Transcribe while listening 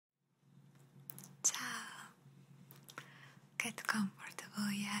Get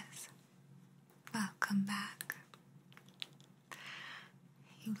comfortable, yes. Welcome back.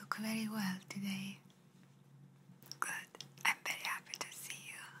 You look very well today. Good. I'm very happy to see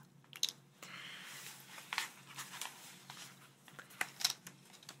you.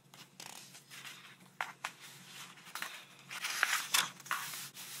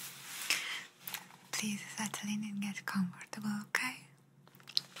 Please settle in and get comfortable, okay?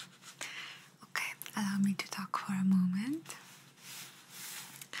 Okay, allow me to talk for a moment.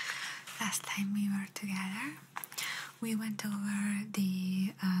 Last time we were together, we went over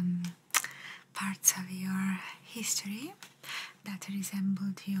the parts of your history that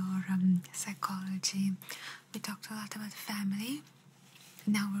resembled your psychology. We talked a lot about family.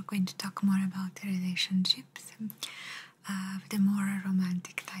 Now we're going to talk more about the relationships, the more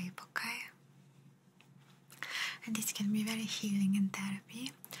romantic type, okay? And this can be very healing in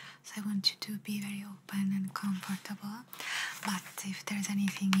therapy, so I want you to be very open and comfortable. But if there's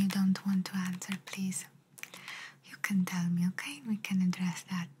anything you don't want to answer, please, you can tell me, okay? We can address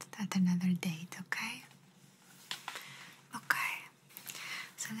that at another date, okay? Okay,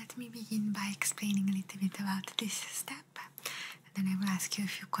 so let me begin by explaining a little bit about this step, and then I will ask you a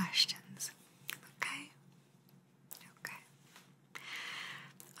few questions, okay? Okay.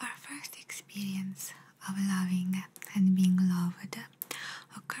 Our first experience of loving and being loved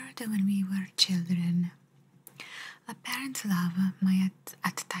occurred when we were children. A parent's love might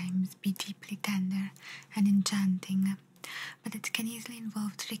at times be deeply tender and enchanting, but it can easily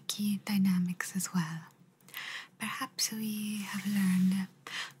involve tricky dynamics as well. Perhaps we have learned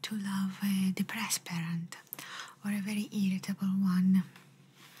to love a depressed parent or a very irritable one.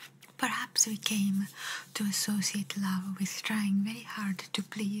 Perhaps we came to associate love with trying very hard to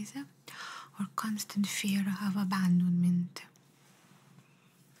please or constant fear of abandonment.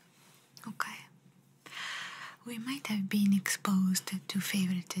 Okay. We might have been exposed to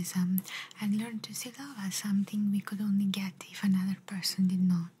favoritism and learned to see love as something we could only get if another person did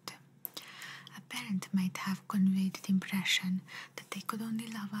not. A parent might have conveyed the impression that they could only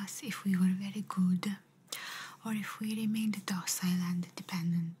love us if we were very good or if we remained docile and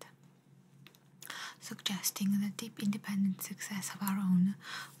dependent, suggesting that deep independent success of our own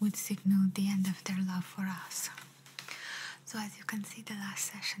would signal the end of their love for us. So as you can see, the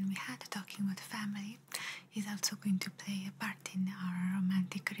last session we had talking about family is also going to play a part in our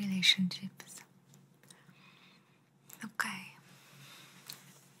romantic relationships. Okay.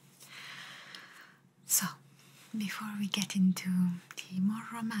 So, before we get into the more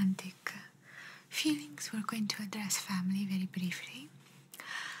romantic feelings, we're going to address family very briefly.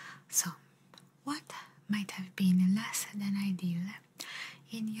 So, what might have been less than ideal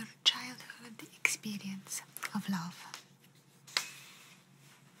in your childhood experience of love?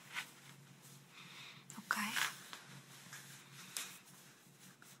 Okay.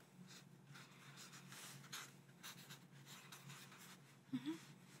 Mm-hmm.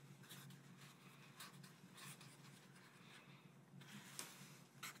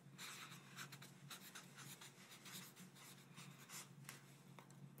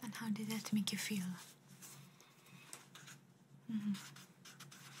 And how did that make you feel? Mm-hmm.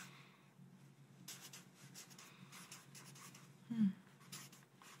 Mm.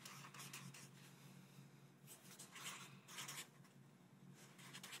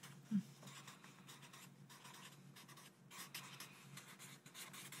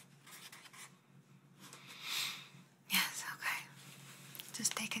 Yes, okay.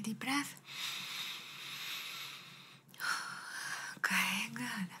 Just take a deep breath. Okay,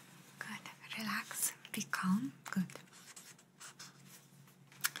 good. Good. Relax. Be calm. Good.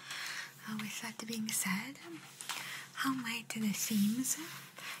 With that being said, how might the themes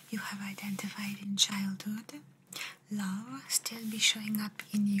you have identified in childhood love still be showing up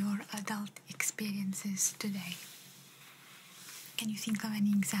in your adult experiences today? Can you think of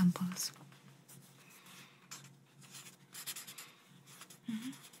any examples?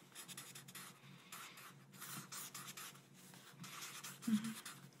 Mm-hmm. Mm-hmm.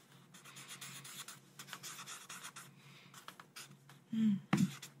 Mm.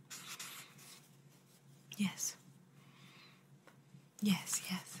 Yes. Yes,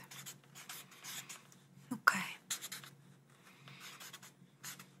 yes. Okay.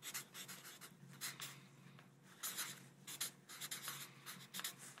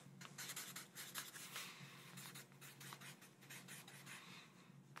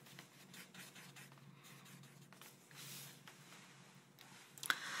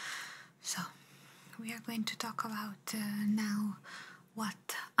 So, we are going to talk about now what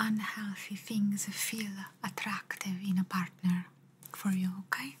unhealthy things feel attractive in a partner for you,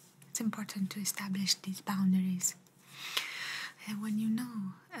 okay? It's important to establish these boundaries. when you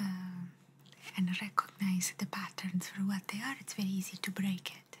know and recognize the patterns for what they are, it's very easy to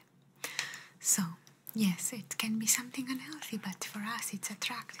break it. So, yes, it can be something unhealthy, but for us it's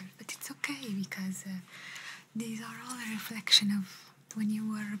attractive. But it's okay, because these are all a reflection of when you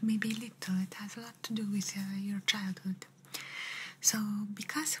were maybe little. It has a lot to do with your childhood. So,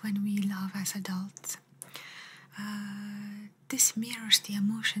 because when we love as adults, this mirrors the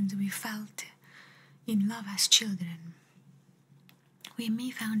emotions we felt in love as children. We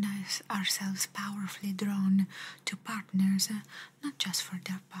may find ourselves powerfully drawn to partners, not just for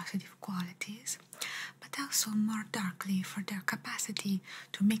their positive qualities, but also more darkly for their capacity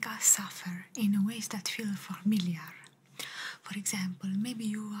to make us suffer in ways that feel familiar. For example, maybe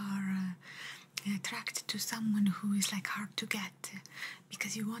you are attracted to someone who is like hard to get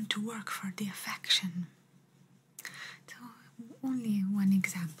because you want to work for the affection. So, only one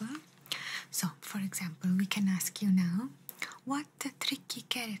example. So, for example, we can ask you now, what tricky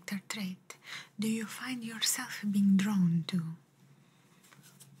character trait do you find yourself being drawn to?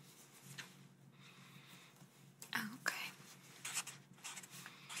 Okay.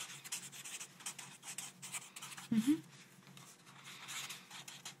 Mm-hmm.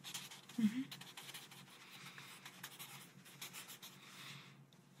 Mm-hmm.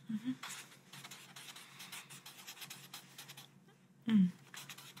 Mm-hmm. Mm.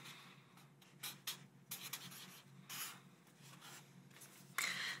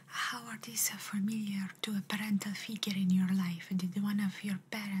 How are these familiar to a parental figure in your life? Did one of your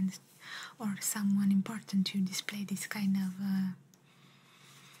parents or someone important to you display this kind of...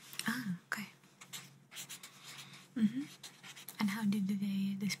 okay. Mm-hmm. And how did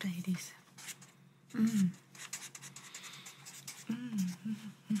they display this? Mm. Mm-hmm.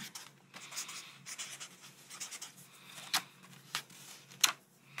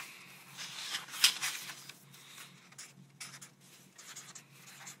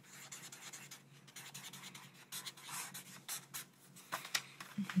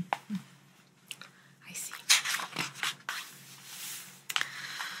 I see.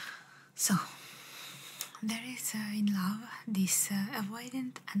 So, there is in love this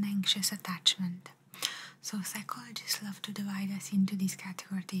avoidant and anxious attachment. So psychologists love to divide us into these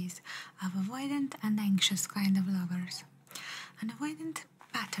categories of avoidant and anxious kind of lovers. An avoidant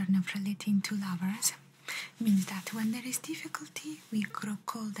pattern of relating to lovers means that when there is difficulty, we grow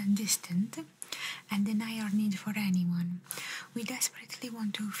cold and distant and deny our need for anyone. We desperately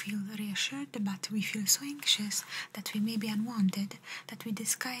want to feel reassured, but we feel so anxious that we may be unwanted that we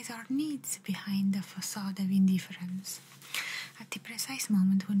disguise our needs behind a facade of indifference. At the precise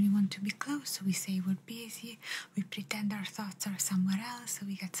moment when we want to be close, we say we're busy, we pretend our thoughts are somewhere else,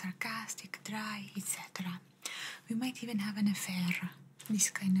 we get sarcastic, dry, etc. We might even have an affair, this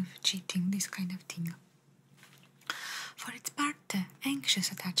kind of cheating, this kind of thing. For its part,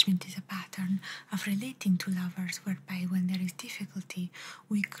 anxious attachment is a pattern of relating to lovers whereby when there is difficulty,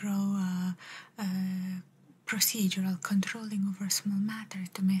 we grow procedural, controlling over small matters,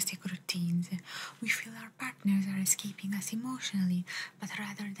 domestic routines. We feel our partners are escaping us emotionally, but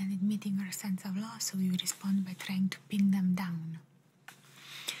rather than admitting our sense of loss, we respond by trying to pin them down.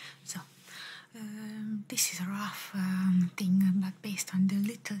 So, this is a rough thing, but based on the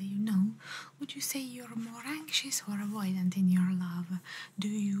little you know, would you say you're more anxious or avoidant in your love? Do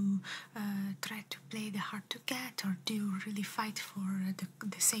you try to play the hard to get, or do you really fight for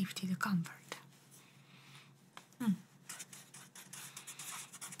the safety, the comfort?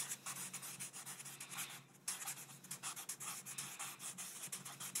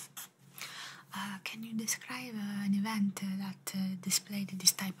 Can you describe an event that displayed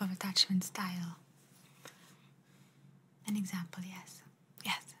this type of attachment style? An example, yes.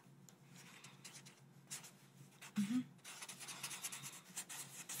 Yes. Mm-hmm.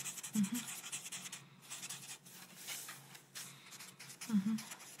 Mm-hmm. Mm-hmm.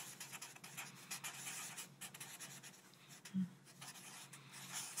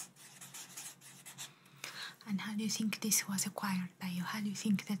 And how do you think this was acquired by you? How do you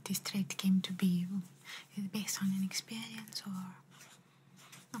think that this trait came to be? Is it based on an experience or?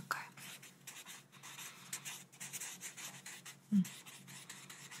 Okay.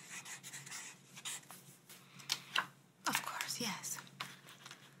 Of course, yes.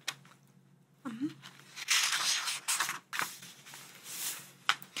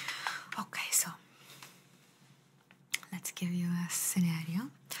 Okay, so let's give you a scenario.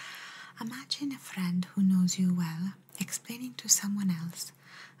 Imagine a friend who knows you well explaining to someone else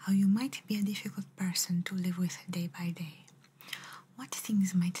how you might be a difficult person to live with day by day. What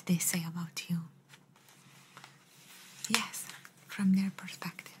things might they say about you? Yes, from their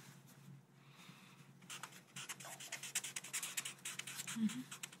perspective.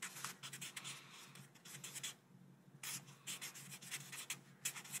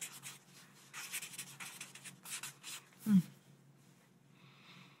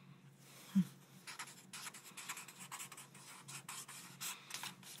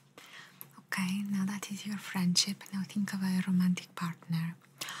 Okay, now that is your friendship. Now think of a romantic partner.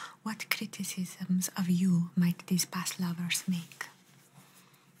 What criticisms of you might these past lovers make?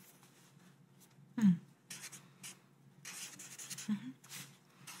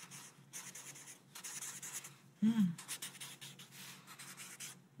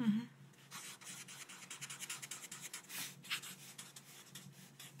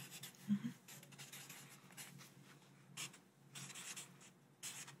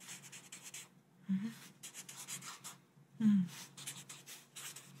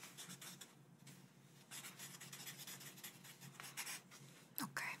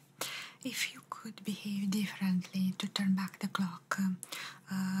 Okay. If you could behave differently to turn back the clock,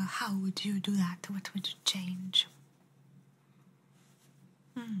 how would you do that? What would you change?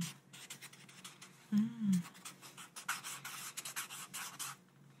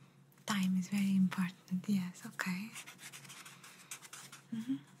 Time is very important, yes, okay.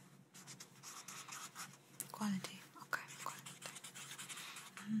 Quality, okay, quality.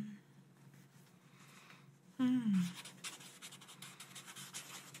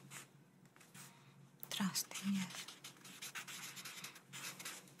 Trusting, yes.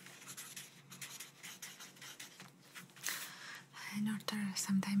 In order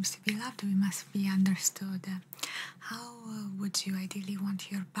sometimes to be loved, we must be understood. How would you ideally want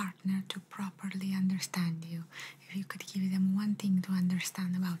your partner to properly understand you? If you could give them one thing to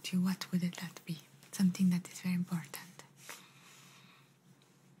understand about you, what would that be? Something that is very important.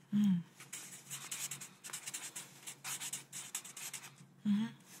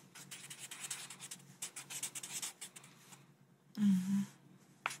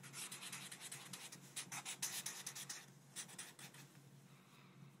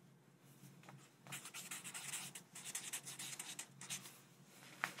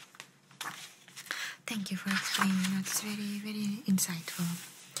 Thank you for explaining. That's very, very insightful.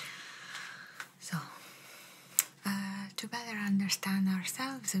 So, to better understand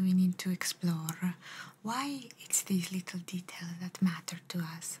ourselves, we need to explore why it's these little details that matter to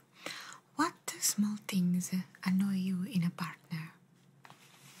us. What small things annoy you in a partner?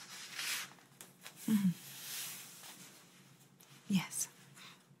 Yes.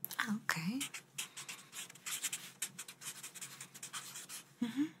 Okay.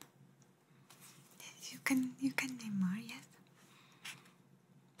 Yes, you can name more, yes.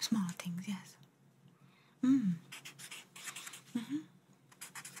 Small things, yes.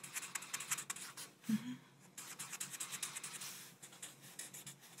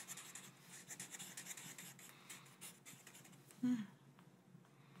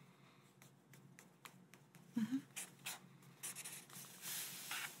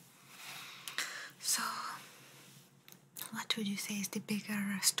 So, what would you say is the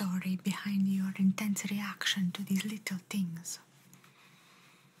bigger story behind your intense reaction to these little things?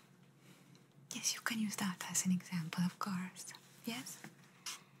 Yes, you can use that as an example, of course. Yes?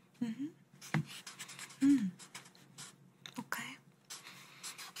 Okay.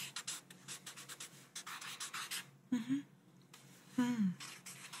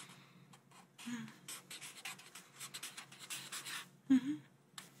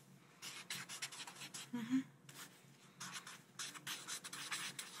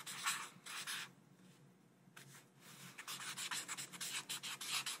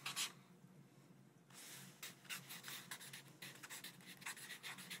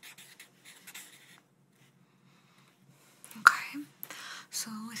 Okay. So,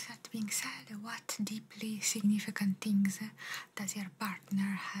 with that being said, what deeply significant things does your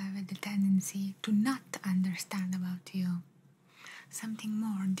partner have the tendency to not understand about you? Something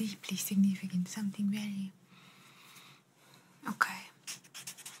more deeply significant, something very... Okay.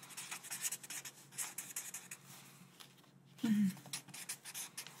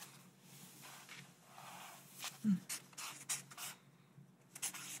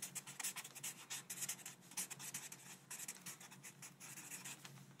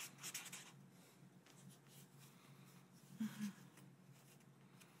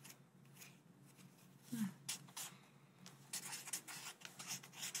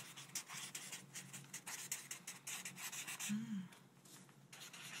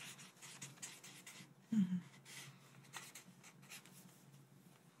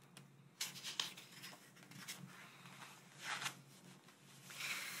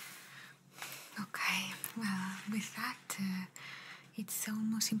 Okay, well, with that, it's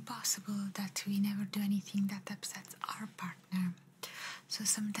almost impossible that we never do anything that upsets our partner. So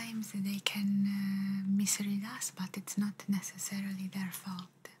sometimes they can misread us, but it's not necessarily their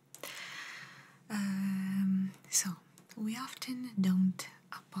fault. So we often don't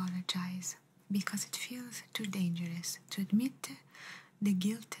apologize because it feels too dangerous to admit the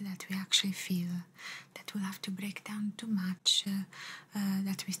guilt that we actually feel, that we'll have to break down too much,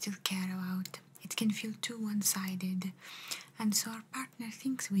 that we still care about. It can feel too one-sided, and so our partner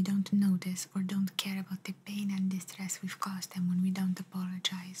thinks we don't notice or don't care about the pain and distress we've caused them when we don't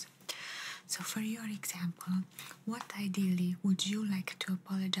apologize. So for your example, what ideally would you like to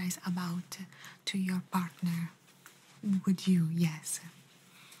apologize about to your partner? Would you? Yes.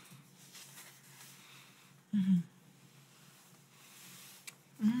 Mm-hmm.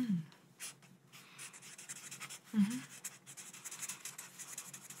 Mm. Mm-hmm.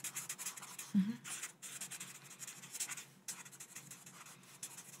 Mm-hmm.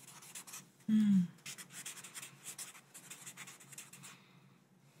 Mm.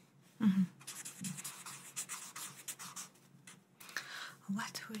 Mm-hmm.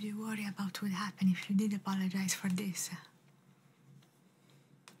 What would you worry about would happen if you did apologize for this?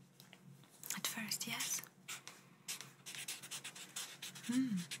 At first, yes.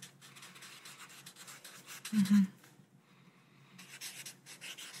 Mm. Mm-hmm.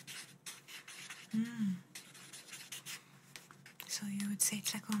 Mm. So you would say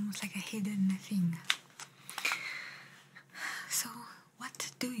it's like almost like a hidden thing. So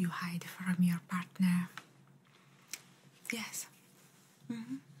what do you hide from your partner? Yes.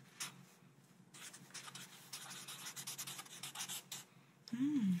 Mm-hmm.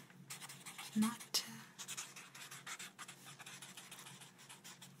 Mm. Not.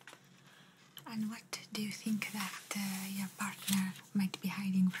 And what do you think that your partner might be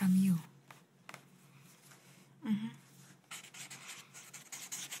hiding from you? Mm-hmm.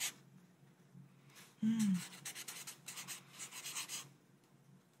 Mm.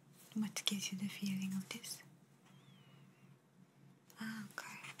 What gives you the feeling of this? Ah, okay.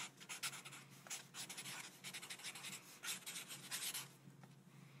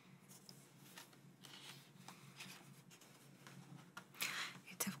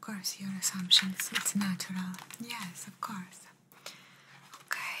 It's of course your assumptions. It's natural. Yes, of course.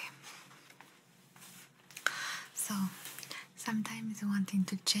 Okay. So sometimes wanting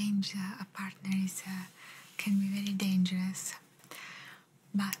to change a partner can be very dangerous.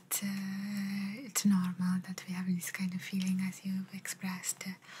 But it's normal that we have this kind of feeling as you've expressed.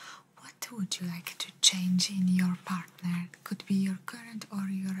 What would you like to change in your partner? It could be your current or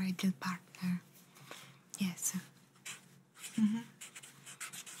your ideal partner. Yes. Mm-hmm.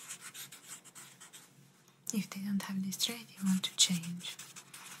 If they don't have this trait, you want to change.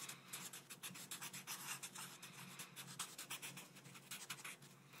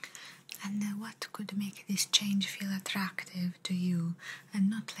 And what could make this change feel attractive to you and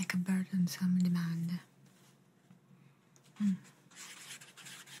not like a burdensome demand? Mm.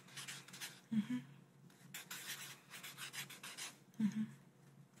 Mm-hmm. Mm-hmm.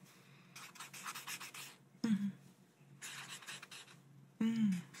 Mm-hmm.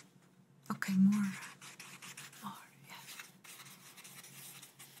 Mm. Okay, more. Yeah.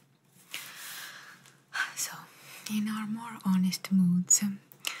 So, in our more honest moods,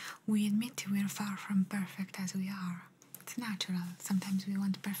 we admit we're far from perfect as we are. It's natural. Sometimes we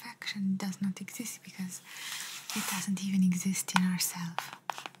want perfection. It does not exist because it doesn't even exist in ourselves.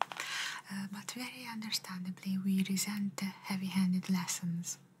 But very understandably, we resent the heavy-handed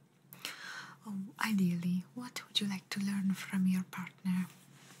lessons. Oh, ideally, what would you like to learn from your partner?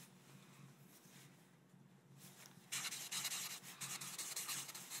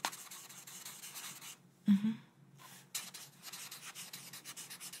 Mm-hmm.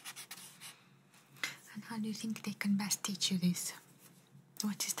 And how do you think they can best teach you this?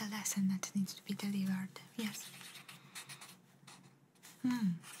 What is the lesson that needs to be delivered? Yes. Hmm.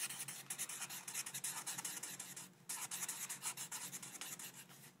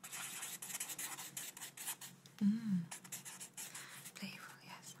 Playful,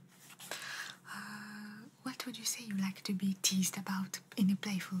 yes. What would you say you like to be teased about in a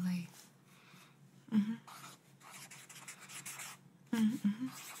playful way? Mm-hmm. Mm-hmm.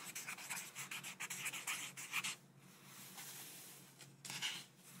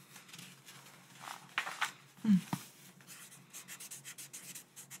 Mm.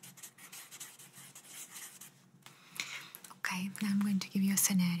 Okay, now I'm going to give you a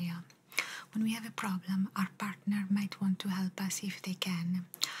scenario. When we have a problem, our partner might want to help us if they can,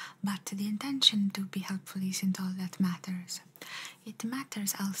 but the intention to be helpful isn't all that matters. It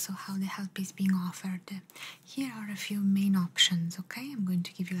matters also how the help is being offered. Here are a few main options, okay? I'm going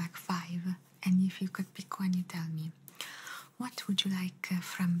to give you like 5, and if you could pick one, you tell me. What would you like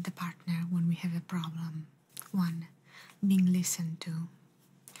from the partner when we have a problem? 1. Being listened to.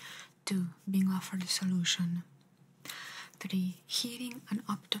 2. Being offered a solution. 3. Hearing an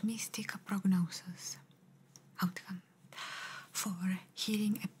optimistic prognosis. Outcome. 4.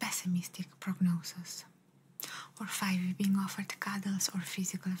 Hearing a pessimistic prognosis. Or 5. Being offered cuddles or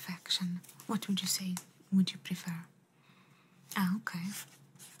physical affection. What would you say would you prefer? Okay.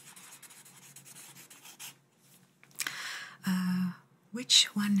 Which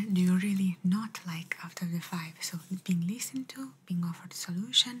one do you really not like after the 5? So being listened to, being offered a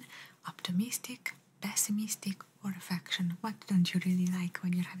solution, optimistic, pessimistic, or affection. What don't you really like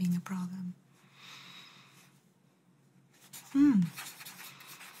when you're having a problem? And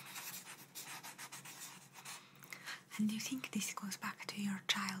do you think this goes back to your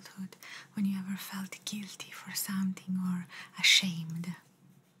childhood, when you ever felt guilty for something or ashamed?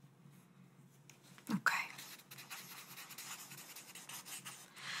 Okay.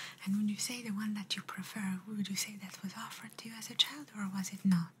 And when you say the one that you prefer, would you say that was offered to you as a child, or was it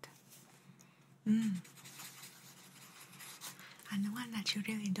not? And the one that you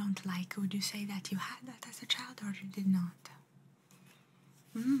really don't like, would you say that you had that as a child, or you did not?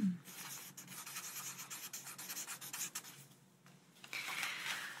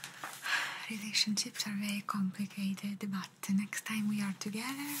 Relationships are very complicated, but next time we are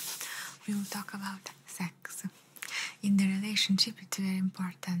together, we will talk about sex. In the relationship, it's very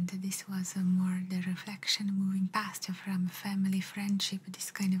important. This was more the reflection, moving past from family, friendship,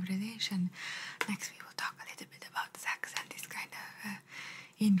 this kind of relation. Next, we will talk a little bit about sex and this kind of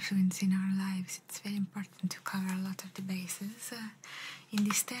influence in our lives. It's very important to cover a lot of the bases. In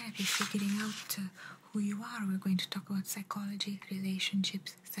this therapy, figuring out who you are, we're going to talk about psychology,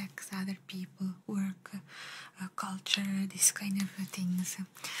 relationships, sex, other people, work, culture, this kind of things.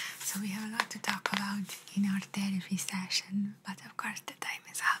 So we have a lot to talk about in our therapy session, but of course the time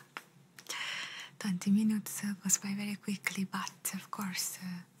is up. 20 minutes goes by very quickly, but of course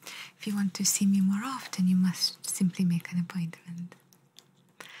if you want to see me more often, you must simply make an appointment.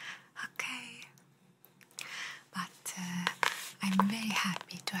 Okay, but I'm very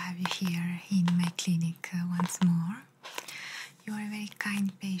happy to have you here in my clinic once more. You are a very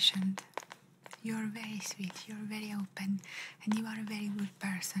kind patient. You are very sweet, you are very open, and you are a very good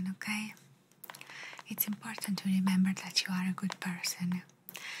person, okay? It's important to remember that you are a good person.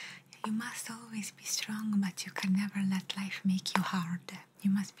 You must always be strong, but you can never let life make you hard.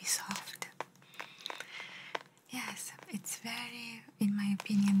 You must be soft. Yes, it's very, in my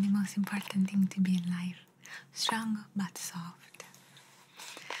opinion, the most important thing to be in life. Strong but soft.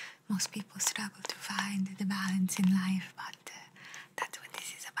 Most people struggle to find the balance in life, but that's what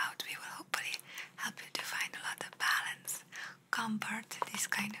this is about. We will hopefully help you to find a lot of balance, comfort, these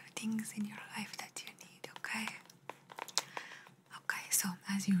kind of things in your life that you need, okay? Okay, so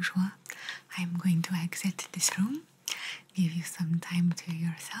as usual, I'm going to exit this room, give you some time to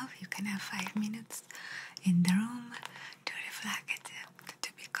yourself. You can have 5 minutes in the room to reflect,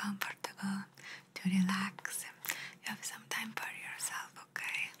 to be comfortable, to relax. You have some time for yourself,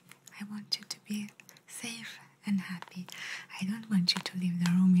 okay? I want you to be safe and happy. I don't want you to leave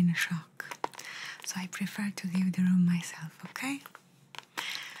the room in shock. So I prefer to leave the room myself, okay?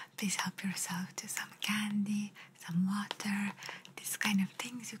 Please help yourself to some candy, some water, these kind of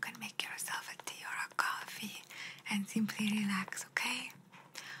things. You can make yourself a tea or a coffee and simply relax, okay?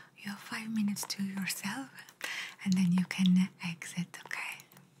 You have 5 minutes to yourself and then you can exit, okay?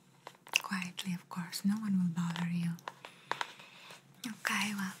 Quietly, of course. No one will bother you.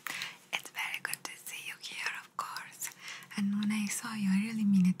 Okay, well, it's very good to see you here, of course. And when I saw you, I really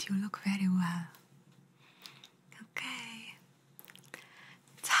mean it. You look very well. Okay.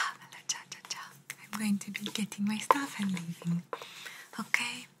 Ciao, ciao, ciao, ciao. I'm going to be getting my stuff and leaving.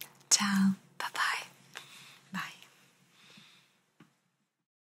 Okay? Ciao.